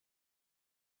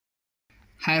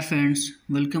Hi friends,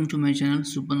 welcome to my channel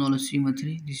Super Knowledge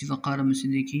Srimathri. This is Waqara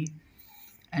Siddiqui,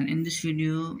 and in this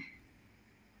video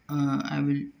I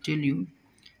will tell you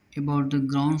about the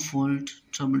ground fault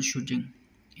troubleshooting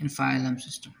in fire alarm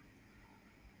system.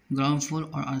 Ground fault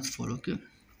or earth fault, okay?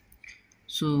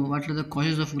 So what are the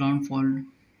causes of ground fault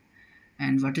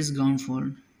and what is ground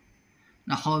fault?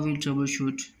 Now how we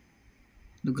troubleshoot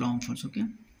the ground faults, okay?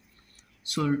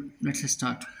 So let's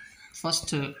start.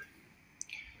 First,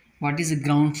 what is a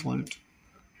ground fault?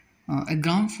 A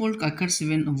ground fault occurs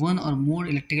when one or more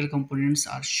electrical components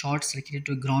are short circuited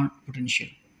to ground potential.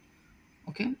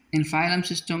 Okay, in fire alarm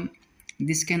system,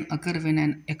 this can occur when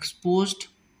an exposed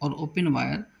or open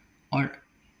wire or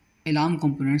alarm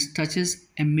components touches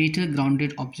a metal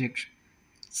grounded object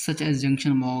such as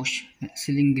junction box,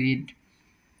 ceiling grid,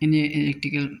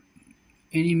 electrical,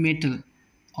 any metal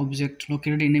object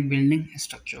located in a building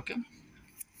structure. Okay,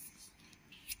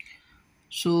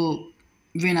 so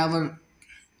whenever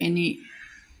any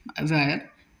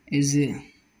wire is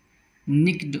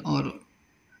nicked or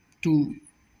to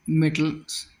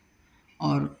metals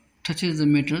or touches the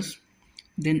metals,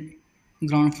 then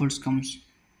ground faults comes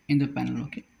in the panel.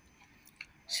 Okay,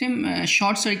 same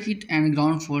short circuit and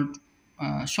ground fault.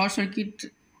 Short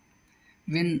circuit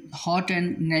when hot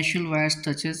and natural wires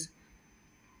touches.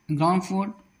 Ground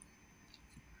fault,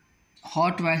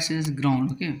 hot wires is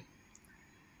ground. Okay,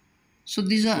 so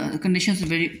these are conditions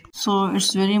very, so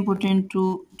it's very important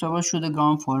to troubleshoot the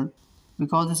ground fault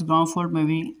because this ground fault may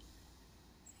be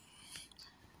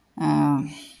uh,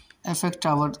 affect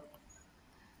our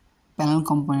panel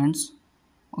components.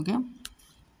 Okay,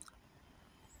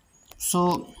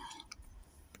 so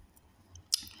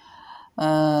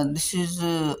this is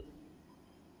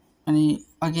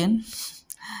again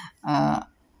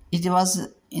it was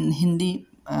in Hindi,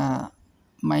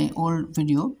 my old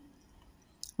video,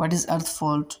 what is earth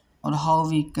fault or how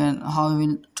we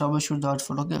will troubleshoot the earth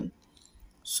fault. Okay,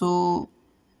 so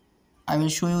I will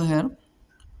show you here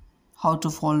how to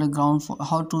fault the ground fault,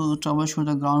 how to troubleshoot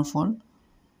the ground fault.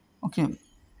 Okay,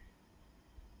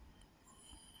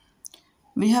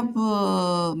 we have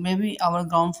maybe our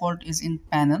ground fault is in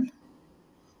panel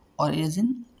or is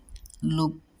in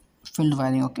loop field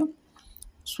wiring. Okay,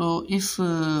 so if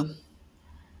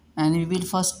and we will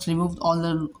first remove all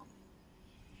the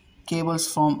cables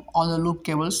from all the loop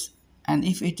cables, and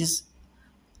if it is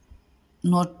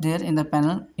not there in the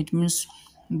panel, it means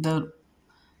the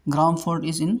ground fault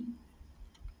is in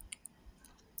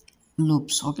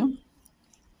loops. Okay,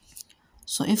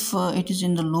 so if it is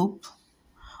in the loop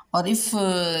or if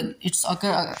it's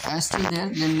occur still there,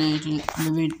 then it will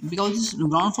maybe because this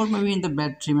ground fault may be in the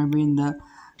battery, maybe in the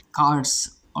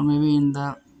cards, or maybe in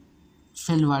the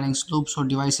field wirings, loops or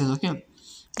devices. Okay,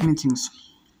 many things.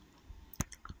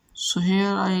 So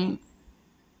here I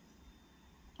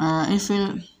if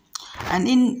it, and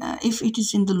in if it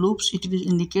is in the loops, it will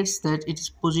indicates that it is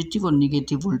positive or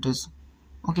negative voltage.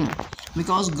 Okay,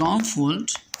 because ground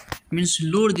fault means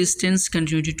low resistance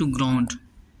continuity to ground.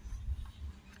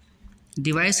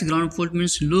 Device ground fault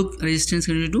means low resistance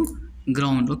continuity to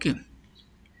ground. Okay,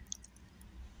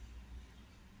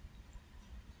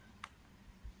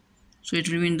 so it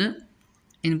will be in the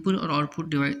input or output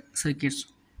device circuits.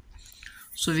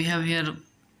 So we have here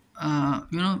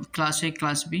class A,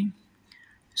 class B.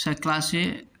 So class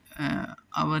A,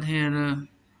 our here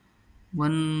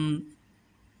one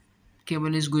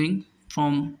cable is going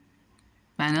from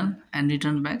panel and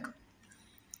return back.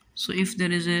 So if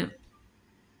there is a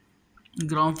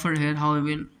ground fault here, how we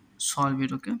will solve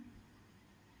it? Okay,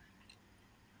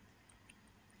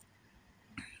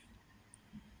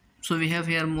 so we have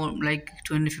here more like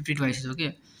 250 devices.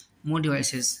 Okay, more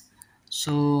devices,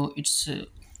 so it's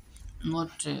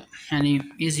not any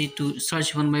easy to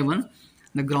search one by one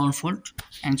the ground fault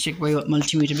and check by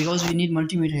multimeter, because we need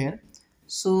multimeter here.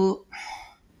 So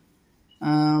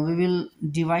we will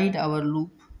divide our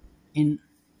loop in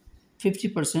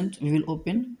 50%. We will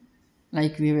open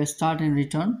like we have a start and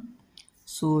return.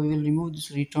 So we will remove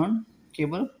this return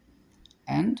cable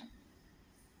and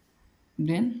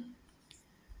then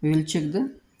we will check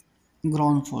the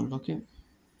ground fault. Okay,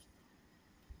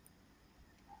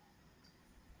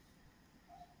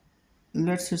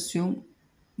 let's assume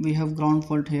we have ground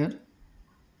fault here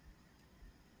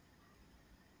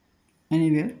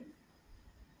anywhere.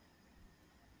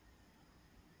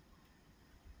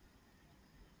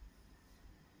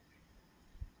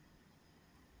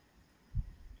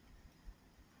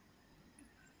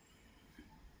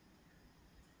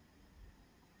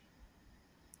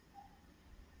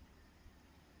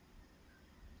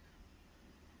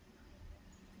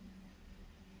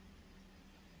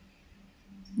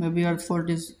 Maybe earth fault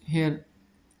is here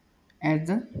at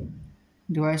the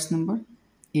device number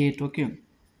 8. Okay,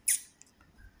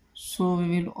 so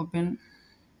we will open.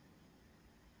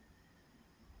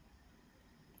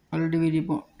 Already we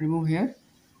remove here,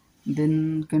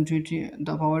 then continuity,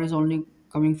 the power is only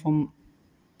coming from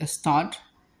a start,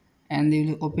 and they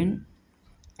will open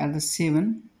at the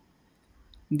 7.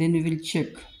 Then we will check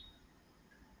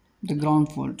the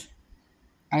ground fault,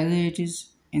 either it is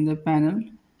in the panel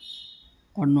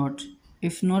or not.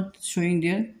 If not showing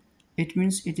there, it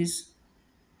means it is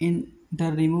in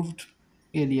the removed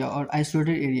area or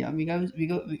isolated area, because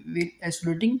we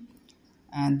isolating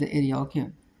and the area. Okay,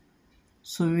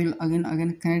 so we will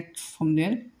again connect from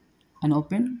there and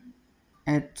open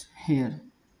at here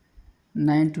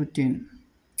 9 to 10.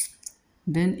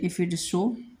 Then if it is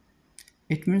so,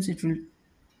 it means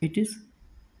it is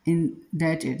in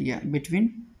that area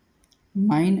between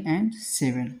 9 and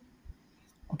 7.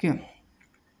 Okay,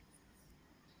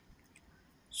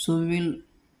 so we will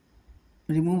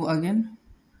remove again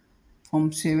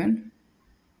from 7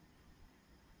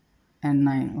 and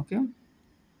 9. Okay,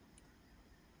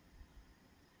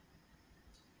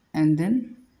 and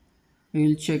then we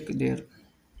will check there.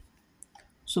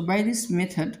 So by this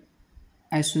method,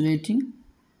 isolating,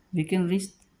 we can reach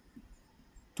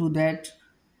to that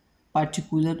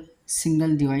particular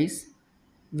single device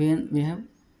when we have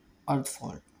earth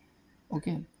fault.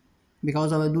 Okay,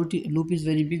 because our loop is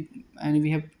very big and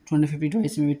we have 250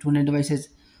 devices, maybe 200 devices,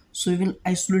 so we will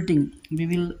isolate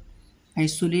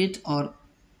or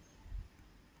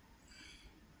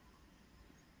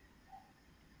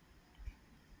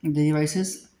the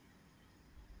devices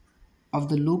of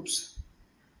the loops,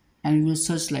 and we will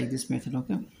search like this method.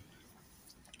 Okay,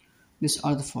 this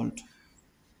earth fault.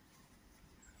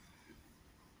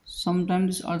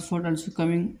 Sometimes this earth fault also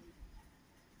coming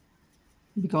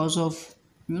because of,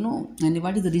 and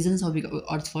what is the reasons of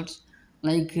earth faults,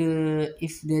 like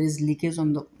if there is leakage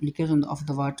of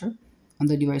the water on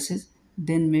the devices,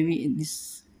 then maybe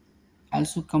this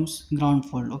also comes ground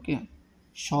fault. Okay,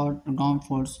 short ground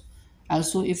faults.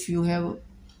 Also, if you have,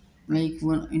 like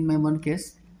one in my one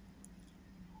case,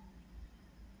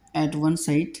 at one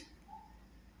site,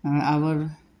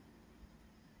 our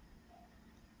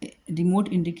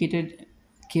remote indicated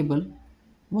cable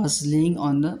was laying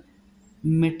on the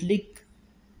metallic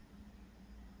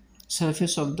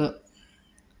surface of the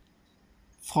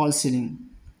false ceiling.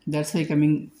 That's why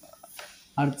coming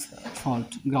earth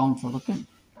fault, ground fault. Okay,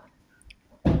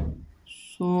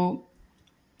 so,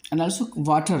 and also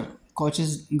water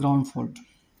causes ground fault.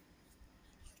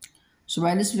 So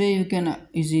by this way you can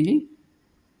easily,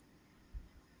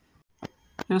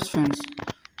 yes friends,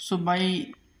 so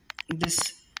by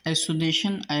this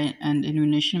isolation and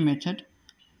elimination method,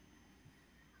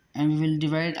 and we will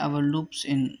divide our loops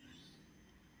in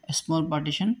a small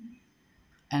partition,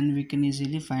 and we can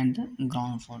easily find the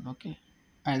ground fault. Okay,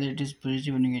 either it is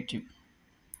positive or negative.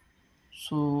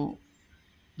 So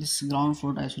this ground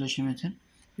fault isolation method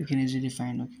you can easily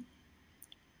find. Okay,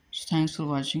 so thanks for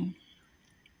watching.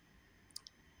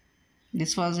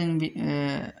 This was in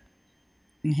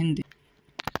Hindi.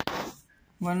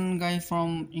 One guy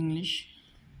from English,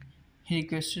 he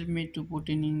requested me to put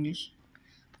in English,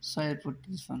 so I put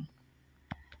this one.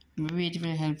 Maybe it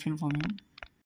will helpful for him.